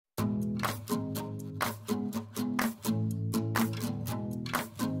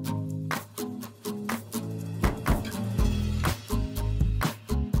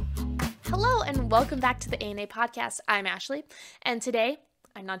welcome back to the A&A podcast. I'm Ashley, and today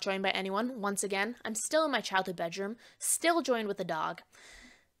I'm not joined by anyone. Once again, I'm still in my childhood bedroom, still joined with a dog.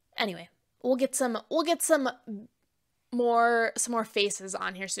 Anyway, we'll get some more faces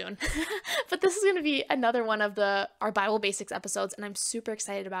on here soon. But this is going to be another one of our Bible Basics episodes, and I'm super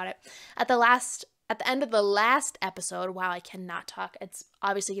excited about it. At the end of the last episode, wow, I cannot talk. It's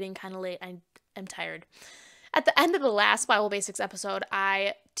obviously getting kind of late. I'm tired. At the end of the last Bible Basics episode,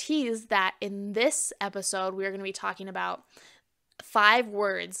 I teased that in this episode, we are going to be talking about 5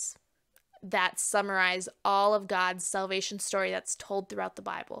 words that summarize all of God's salvation story that's told throughout the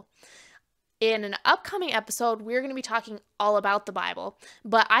Bible. In an upcoming episode, we're going to be talking all about the Bible,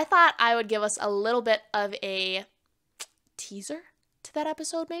 but I thought I would give us a little bit of a teaser to that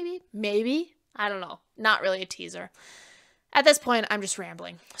episode, maybe, I don't know, not really a teaser. At this point, I'm just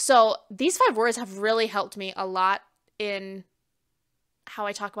rambling. So these 5 words have really helped me a lot in how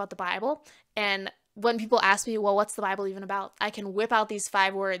I talk about the Bible. And when people ask me, well, what's the Bible even about? I can whip out these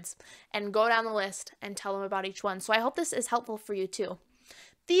 5 words and go down the list and tell them about each one. So I hope this is helpful for you too.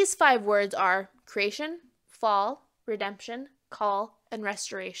 These 5 words are creation, fall, redemption, call, and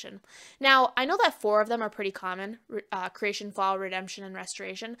restoration. Now, I know that 4 of them are pretty common, creation, fall, redemption, and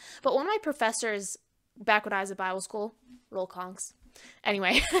restoration. But one of my professors back when I was at Bible school, roll conks.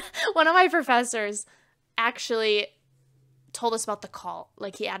 Anyway, one of my professors actually told us about the call.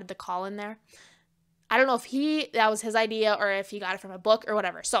 Like, he added the call in there. I don't know if that was his idea or if he got it from a book or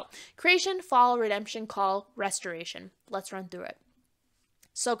whatever. So, creation, fall, redemption, call, restoration. Let's run through it.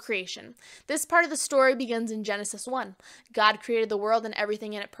 So, creation. This part of the story begins in Genesis 1. God created the world and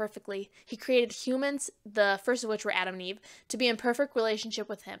everything in it perfectly. He created humans, the first of which were Adam and Eve, to be in perfect relationship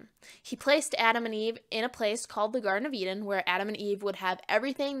with him. He placed Adam and Eve in a place called the Garden of Eden, where Adam and Eve would have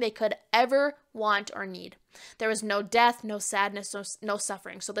everything they could ever want or need. There was no death, no sadness, no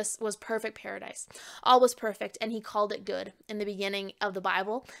suffering. So this was perfect paradise. All was perfect, and he called it good. In the beginning of the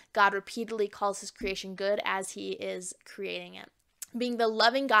Bible, God repeatedly calls his creation good as he is creating it. Being the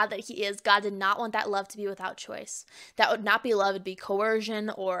loving God that he is, God did not want that love to be without choice. That would not be love, it'd be coercion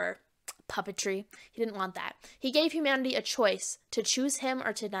or puppetry. He didn't want that. He gave humanity a choice to choose him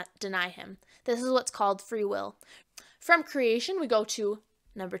or to deny him. This is what's called free will. From creation, we go to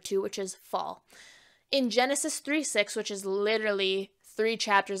number 2, which is fall. In Genesis 3:6, which is literally 3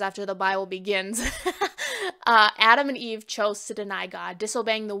 chapters after the Bible begins, Adam and Eve chose to deny God,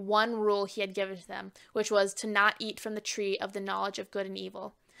 disobeying the one rule he had given to them, which was to not eat from the tree of the knowledge of good and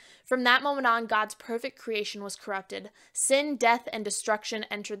evil. From that moment on, God's perfect creation was corrupted. Sin, death, and destruction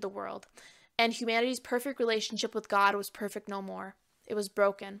entered the world, and humanity's perfect relationship with God was perfect no more. It was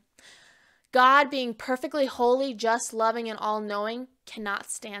broken. God, being perfectly holy, just, loving, and all-knowing, cannot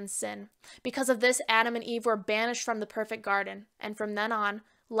stand sin. Because of this, Adam and Eve were banished from the perfect garden, and from then on,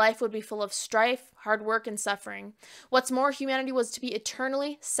 life would be full of strife, hard work, and suffering. What's more, humanity was to be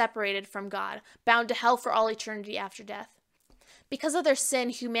eternally separated from God, bound to hell for all eternity after death. Because of their sin,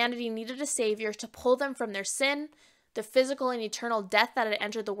 humanity needed a savior to pull them from their sin, the physical and eternal death that had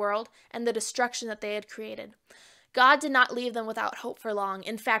entered the world, and the destruction that they had created. God did not leave them without hope for long.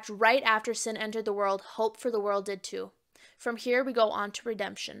 In fact, right after sin entered the world, hope for the world did too. From here, we go on to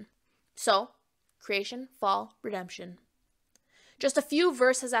redemption. So, creation, fall, redemption. Just a few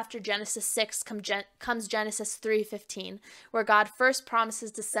verses after Genesis 6 comes Genesis 3:15, where God first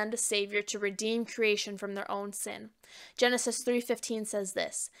promises to send a Savior to redeem creation from their own sin. Genesis 3:15 says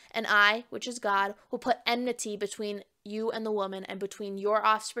this, "And I, which is God, will put enmity between you and the woman, and between your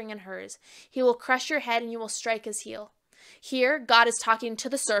offspring and hers. He will crush your head, and you will strike his heel." Here, God is talking to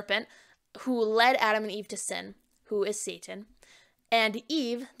the serpent who led Adam and Eve to sin, who is Satan, and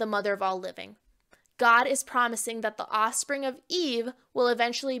Eve, the mother of all living. God is promising that the offspring of Eve will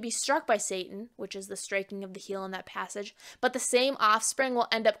eventually be struck by Satan, which is the striking of the heel in that passage, but the same offspring will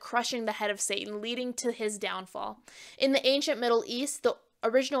end up crushing the head of Satan, leading to his downfall. In the ancient Middle East, the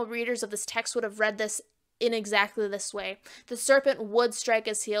original readers of this text would have read this in exactly this way. The serpent would strike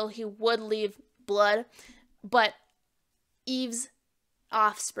his heel, he would leave blood, but Eve's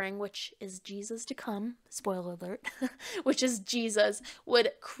offspring, which is Jesus to come, spoiler alert, which is Jesus,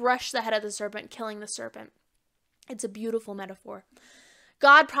 would crush the head of the serpent, killing the serpent. It's a beautiful metaphor.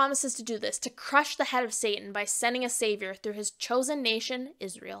 God promises to do this, to crush the head of Satan by sending a savior through his chosen nation,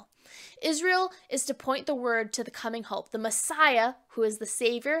 Israel. Israel is to point the word to the coming hope, the Messiah, who is the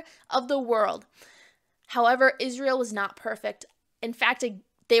savior of the world. However, Israel was not perfect. In fact,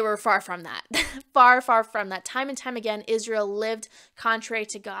 they were far from that. Far, far from that. Time and time again, Israel lived contrary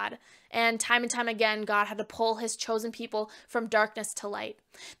to God. And time again, God had to pull his chosen people from darkness to light.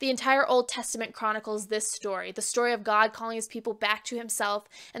 The entire Old Testament chronicles this story, the story of God calling his people back to himself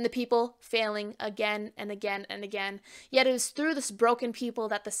and the people failing again and again and again. Yet it was through this broken people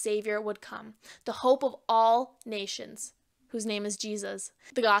that the Savior would come, the hope of all nations, whose name is Jesus.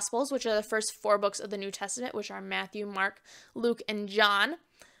 The Gospels, which are the first 4 books of the New Testament, which are Matthew, Mark, Luke, and John,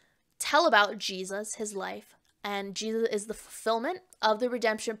 tell about Jesus, his life, and Jesus is the fulfillment of the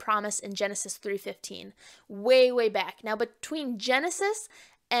redemption promise in Genesis 3:15, way, way back. Now, between Genesis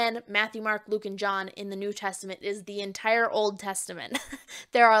and Matthew, Mark, Luke, and John in the New Testament is the entire Old Testament.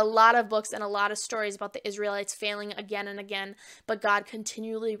 There are a lot of books and a lot of stories about the Israelites failing again and again, but God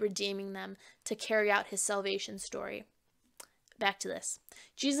continually redeeming them to carry out his salvation story. Back to this.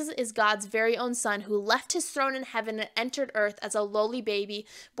 Jesus is God's very own son who left his throne in heaven and entered earth as a lowly baby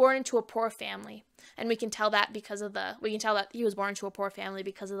born into a poor family. And we can tell that he was born into a poor family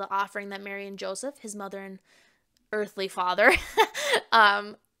because of the offering that Mary and Joseph, his mother and earthly father,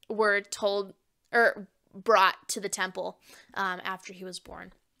 were told or brought to the temple after he was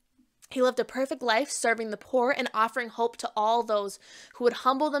born. He lived a perfect life serving the poor and offering hope to all those who would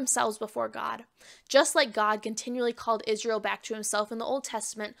humble themselves before God. Just like God continually called Israel back to himself in the Old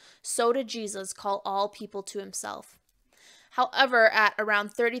Testament, so did Jesus call all people to himself. However, at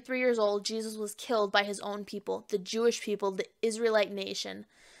around 33 years old, Jesus was killed by his own people, the Jewish people, the Israelite nation.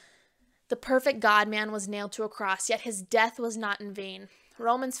 The perfect God-man was nailed to a cross, yet his death was not in vain.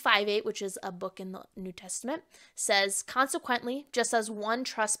 Romans 5:8, which is a book in the New Testament, says, "Consequently, just as one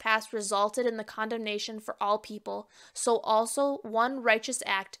trespass resulted in the condemnation for all people, so also one righteous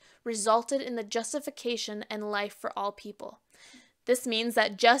act resulted in the justification and life for all people." This means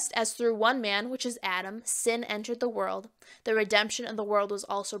that just as through one man, which is Adam, sin entered the world, the redemption of the world was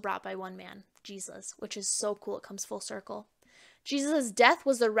also brought by one man, Jesus, which is so cool. It comes full circle. Jesus' death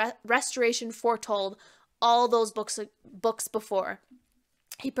was the restoration foretold all those books before.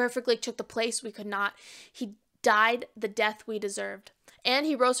 He perfectly took the place we could not. He died the death we deserved. And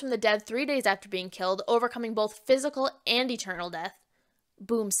he rose from the dead 3 days after being killed, overcoming both physical and eternal death.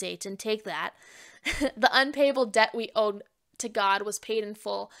 Boom, Satan, take that. The unpayable debt we owed to God was paid in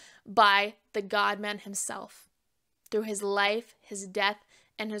full by the God-man himself through his life, his death,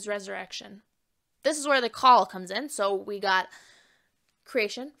 and his resurrection. This is where the call comes in. So we got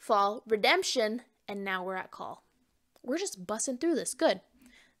creation, fall, redemption, and now we're at call. We're just busting through this. Good.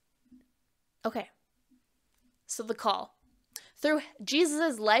 Okay, so the call. Through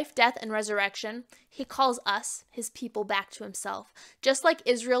Jesus' life, death, and resurrection, he calls us, his people, back to himself. Just like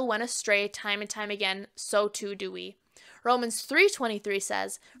Israel went astray time and time again, so too do we. Romans 3:23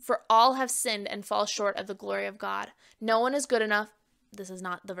 says, "For all have sinned and fall short of the glory of God. No one is good enough." This is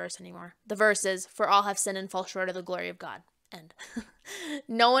not the verse anymore. The verse is, "For all have sinned and fall short of the glory of God." End.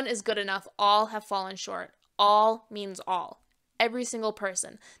 No one is good enough. All have fallen short. All means all. Every single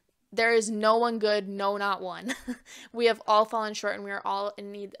person. There is no one good, no, not one. We have all fallen short and we are all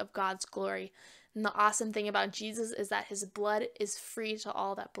in need of God's glory. And the awesome thing about Jesus is that his blood is free to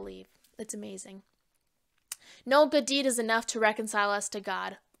all that believe. It's amazing. No good deed is enough to reconcile us to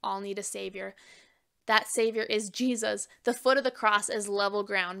God. All need a Savior. That Savior is Jesus. The foot of the cross is level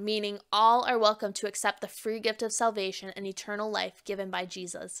ground, meaning all are welcome to accept the free gift of salvation and eternal life given by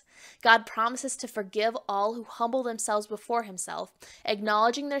Jesus. God promises to forgive all who humble themselves before himself,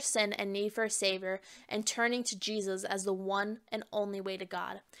 acknowledging their sin and need for a Savior, and turning to Jesus as the one and only way to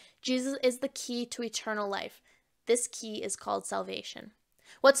God. Jesus is the key to eternal life. This key is called salvation.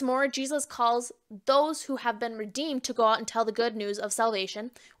 What's more, Jesus calls those who have been redeemed to go out and tell the good news of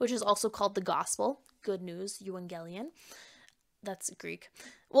salvation, which is also called the gospel. Good news, euangelion. That's Greek.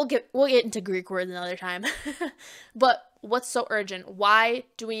 We'll get into Greek words another time. But what's so urgent? Why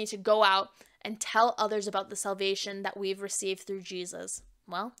do we need to go out and tell others about the salvation that we've received through Jesus?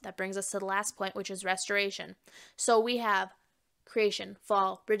 Well, that brings us to the last point, which is restoration. So we have creation,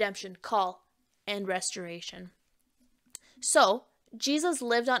 fall, redemption, call, and restoration. So Jesus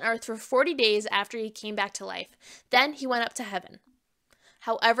lived on earth for 40 days after he came back to life. Then he went up to heaven.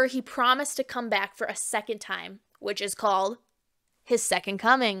 However, he promised to come back for a second time, which is called his second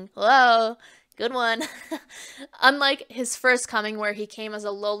coming. Whoa, good one. Unlike his first coming where he came as a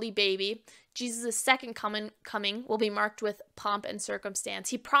lowly baby, Jesus' second coming will be marked with pomp and circumstance.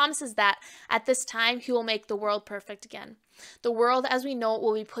 He promises that at this time he will make the world perfect again. The world as we know it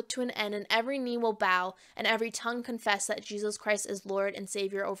will be put to an end, and every knee will bow and every tongue confess that Jesus Christ is Lord and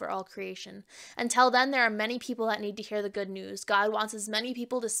Savior over all creation. Until then, there are many people that need to hear the good news. God wants as many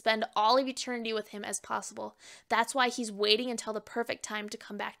people to spend all of eternity with him as possible. That's why he's waiting until the perfect time to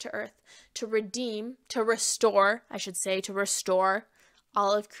come back to earth, to restore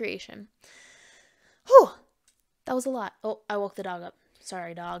all of creation. Whew, that was a lot. Oh, I woke the dog up.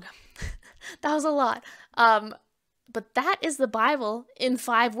 Sorry, dog. That was a lot. But that is the Bible in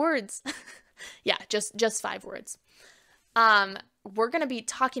 5 words. Yeah, just 5 words. We're going to be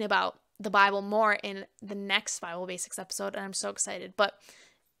talking about the Bible more in the next Bible Basics episode, and I'm so excited. But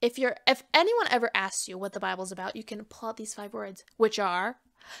if anyone ever asks you what the Bible's about, you can pull out these 5 words, which are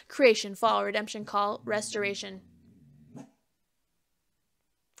creation, fall, redemption, call, restoration.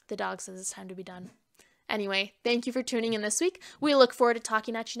 The dog says it's time to be done. Anyway, thank you for tuning in this week. We look forward to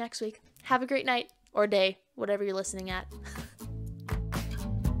talking at you next week. Have a great night or day, whatever you're listening at.